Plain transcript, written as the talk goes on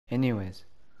Anyways,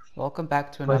 welcome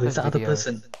back to Wait, another who's the other video.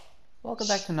 person? Welcome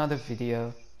back to another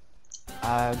video.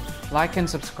 Like and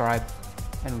subscribe.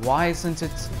 And why isn't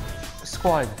it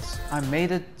squads? I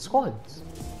made it squads.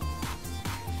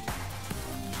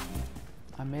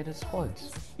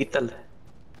 Hit the,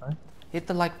 huh? Hit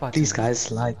the like button. Please guys,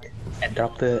 like and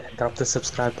drop the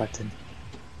subscribe button.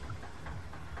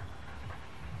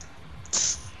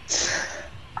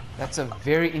 That's a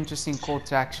very interesting call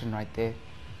to action right there.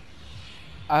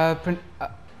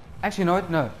 Actually, no,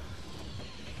 no.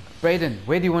 Brayden,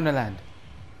 where do you want to land?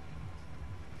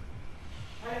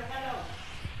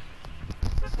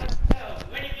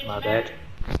 My bad.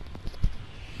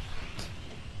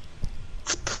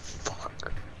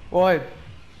 Fuck. What?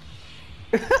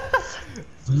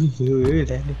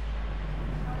 Danny.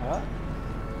 Huh?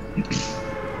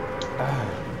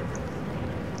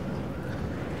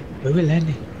 Where we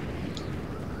landing?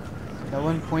 No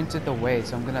one pointed the way,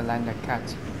 so I'm gonna land a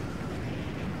cat.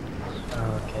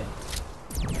 Oh, okay.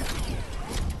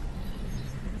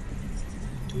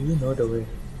 Do you know the way?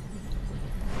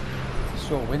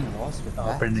 Sure, win lost with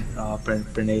that.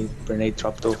 Brene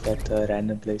dropped off at a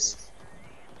random place.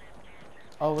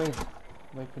 Oh wait,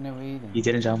 Pune, where are you then? He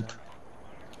didn't jump.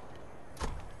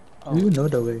 Oh. Do you know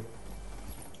the way?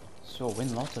 Sure,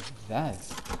 win lots of that.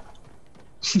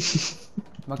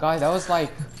 My guy, that was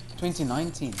like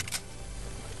 2019.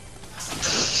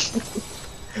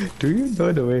 Do you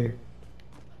know the way?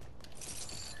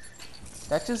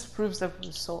 That just proves that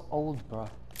we're so old, bro.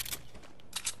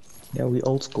 Yeah, we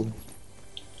old school.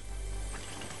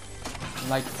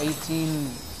 Like 18,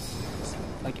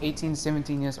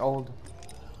 17 years old.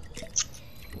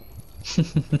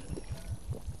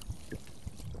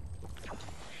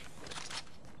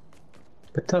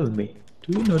 But tell me,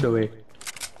 do you know the way?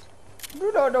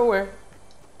 You don't know where.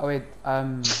 Oh wait,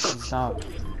 he's not.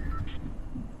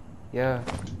 Yeah,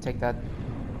 take that.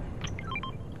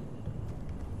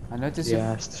 I noticed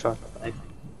Yeah, shot. I Yeah,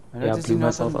 noticed blew you know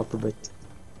myself some. up a bit.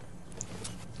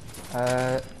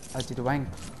 I did a wank.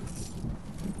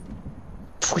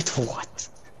 Wait, what?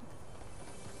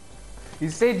 You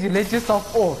said you let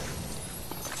yourself off.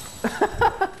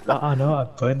 No, I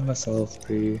burned myself,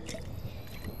 bro.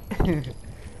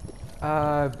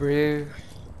 Bro.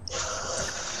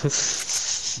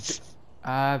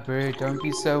 Bro, don't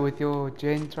be so with your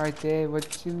gent right there.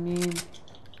 What you mean?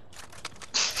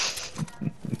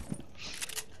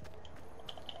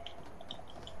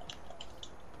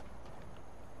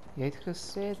 You had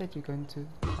gesê that you're going to.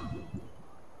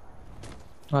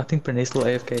 Oh, I think Brene's still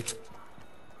AFK.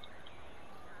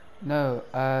 No,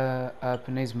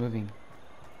 Panay's moving.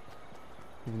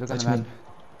 If you look at the What map.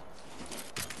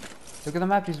 Look at the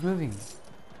map, he's moving.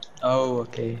 Oh,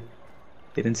 okay.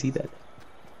 Didn't see that.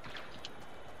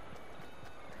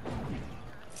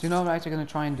 Do you know what I'm actually going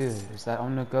to try and do? Is that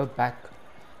I'm going to go back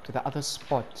to the other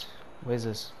spot. Where's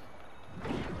this?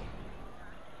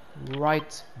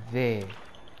 Right there.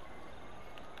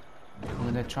 I'm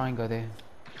going to try and go there.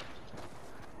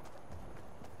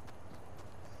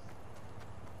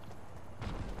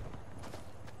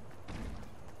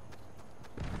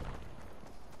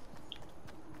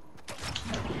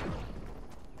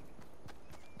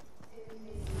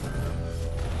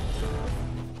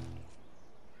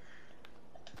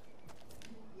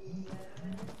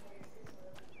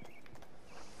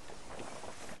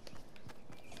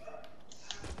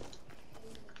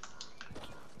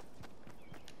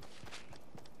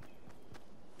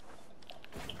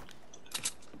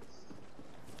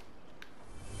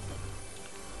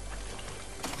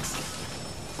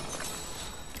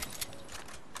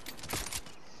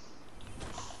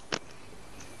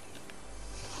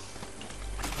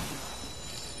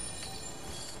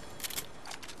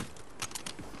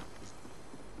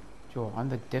 Yo, I'm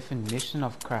the definition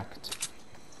of cracked.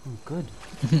 I'm good.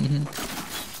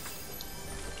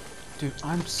 Dude,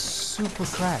 I'm super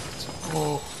cracked.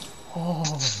 Oh,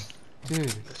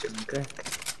 dude.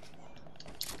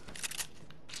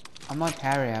 I'm not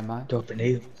Harry, am I? Yo,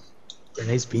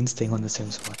 Brene's been staying on the same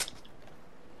spot.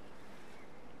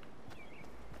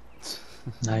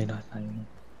 No, you're not.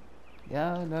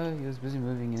 Yeah, no, he was busy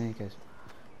moving in any case.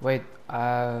 Wait,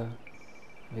 where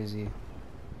is he?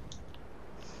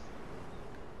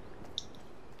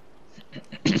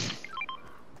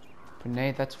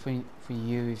 Renee, that's for you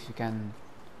if you can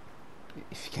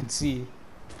see.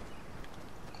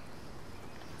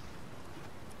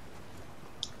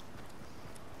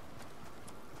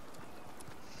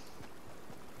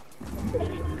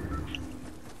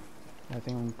 I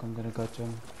think I'm gonna go to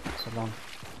him. So long.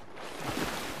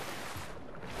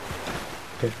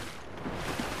 Okay.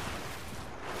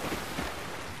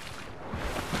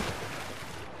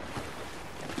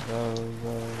 row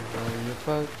your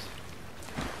boat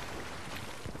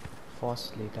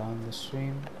fastly down the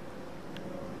stream.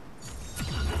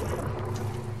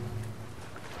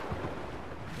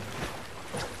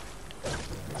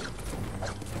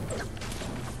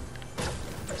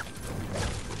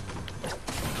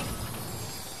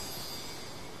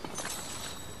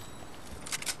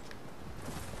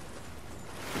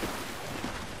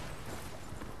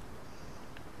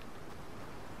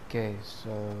 Okay, so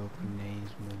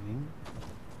Renee's moving.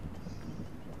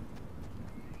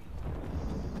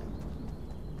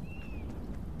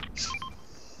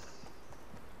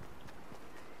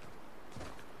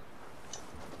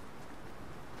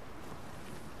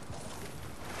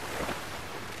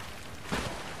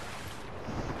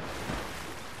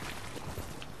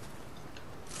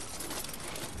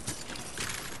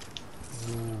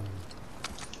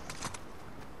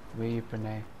 Where are you,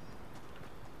 Pranay?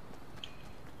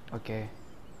 Okay.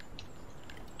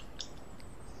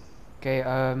 Okay,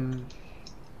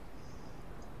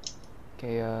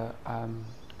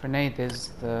 Pranay, there's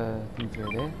the thing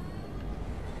through there.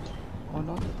 Or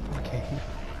not? Okay.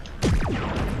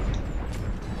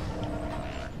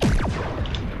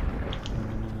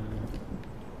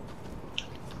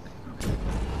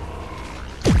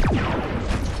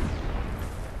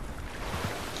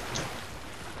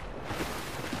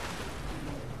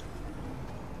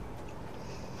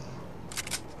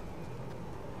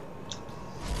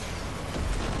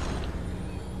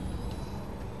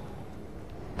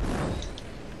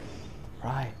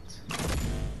 Right.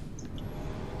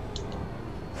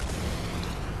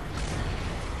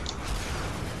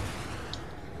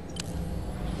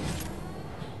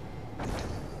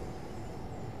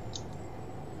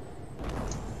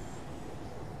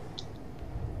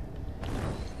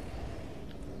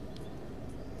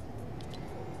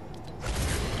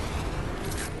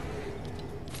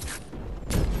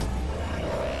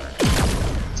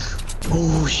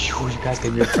 Oh, you guys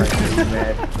get me fucking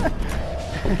mad.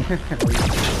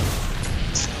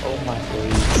 Oh my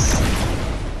face.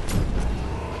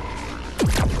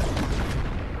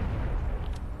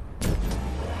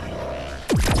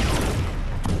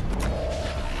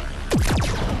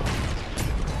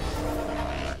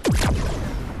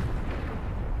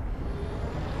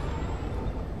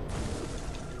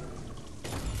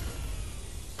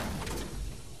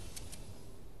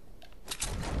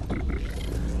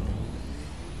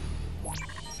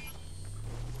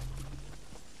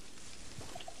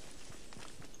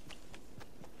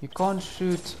 You can't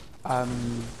shoot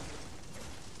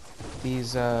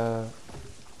these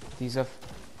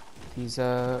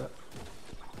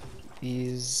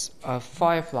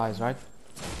fireflies, right?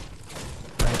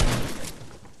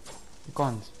 You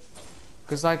can't,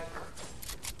 cause like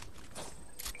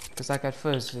at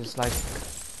first it's like,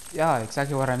 yeah,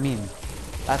 exactly what I mean.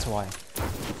 That's why.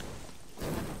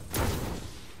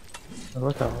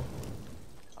 What the hell?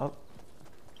 Oh.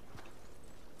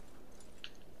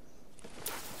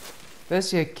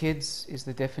 This year, kids, is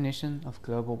the definition of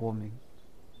global warming.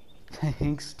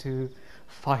 Thanks to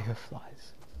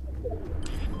fireflies.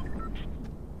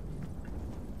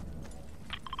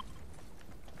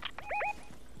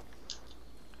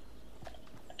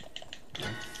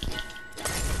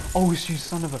 Oh, you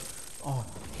son of a... Oh.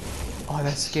 Oh,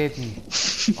 that scared me.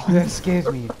 Oh, that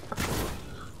scared me.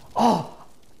 Oh!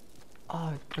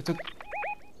 Oh, I took...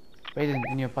 Raiden,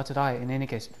 in your butted eye, in any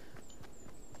case.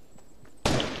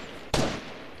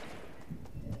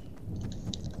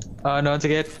 No, to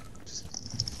get.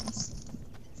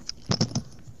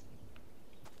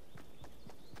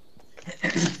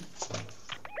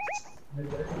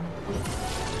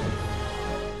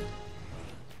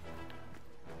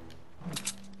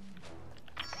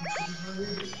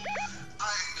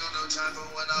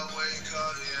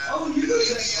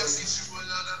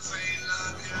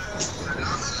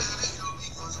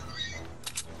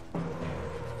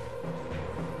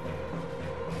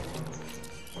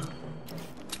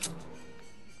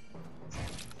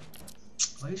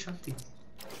 Why are you shouting?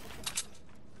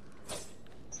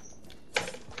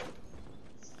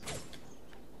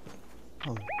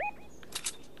 Oh.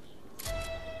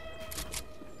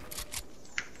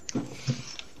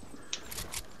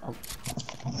 Oh.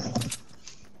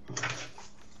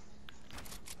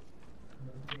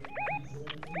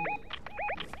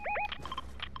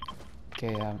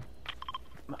 Okay,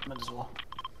 might as well.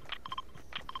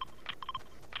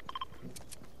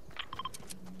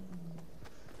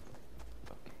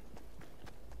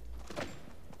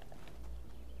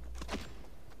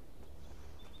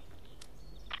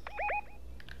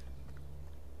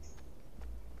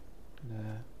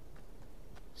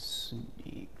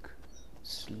 Sneak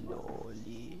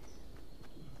slowly.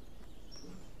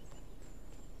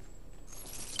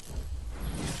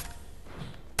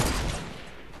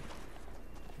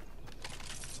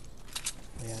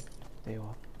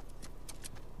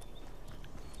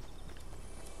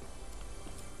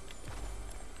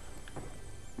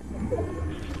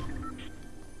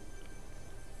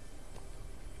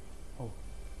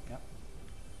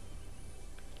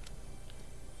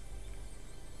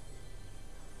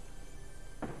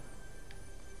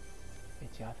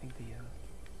 Yeah, I think the yellow.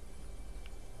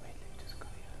 Wait, let me just go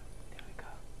here. There we go.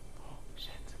 Oh,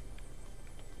 shit.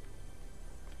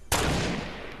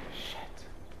 Shit.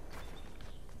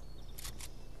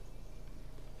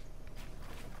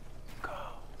 Go.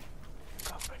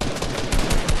 Go, Brittany.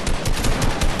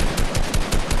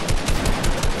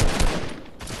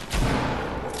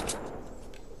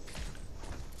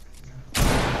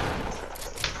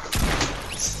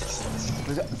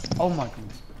 Was it? Oh my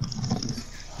goodness.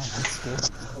 Oh, that's good.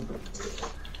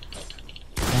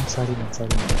 I'm sorry, man.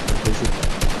 Busy.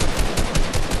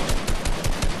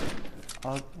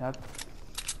 Oh, yep.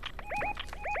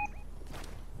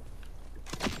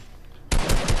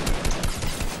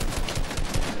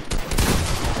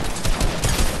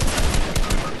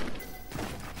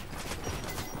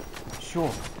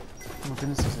 Sure. Oh my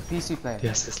goodness, there's a PC player.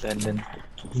 Yes, this London.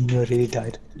 You really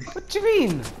died. What do you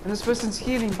mean? And this person's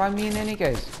healing by me in any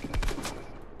case.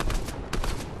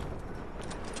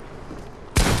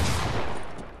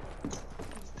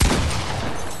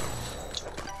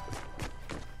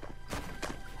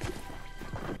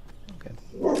 Okay.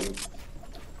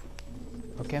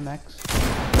 Okay, Max.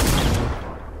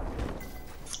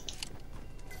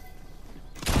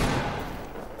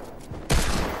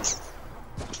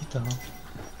 What the hell?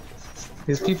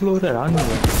 There's people over around me.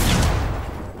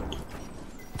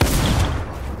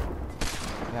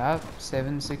 Yeah,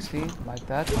 760, like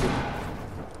that.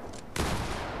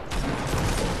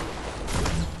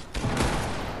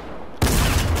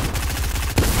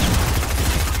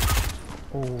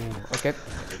 Oh, okay.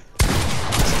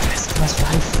 So much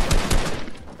life.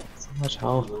 So much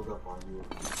health.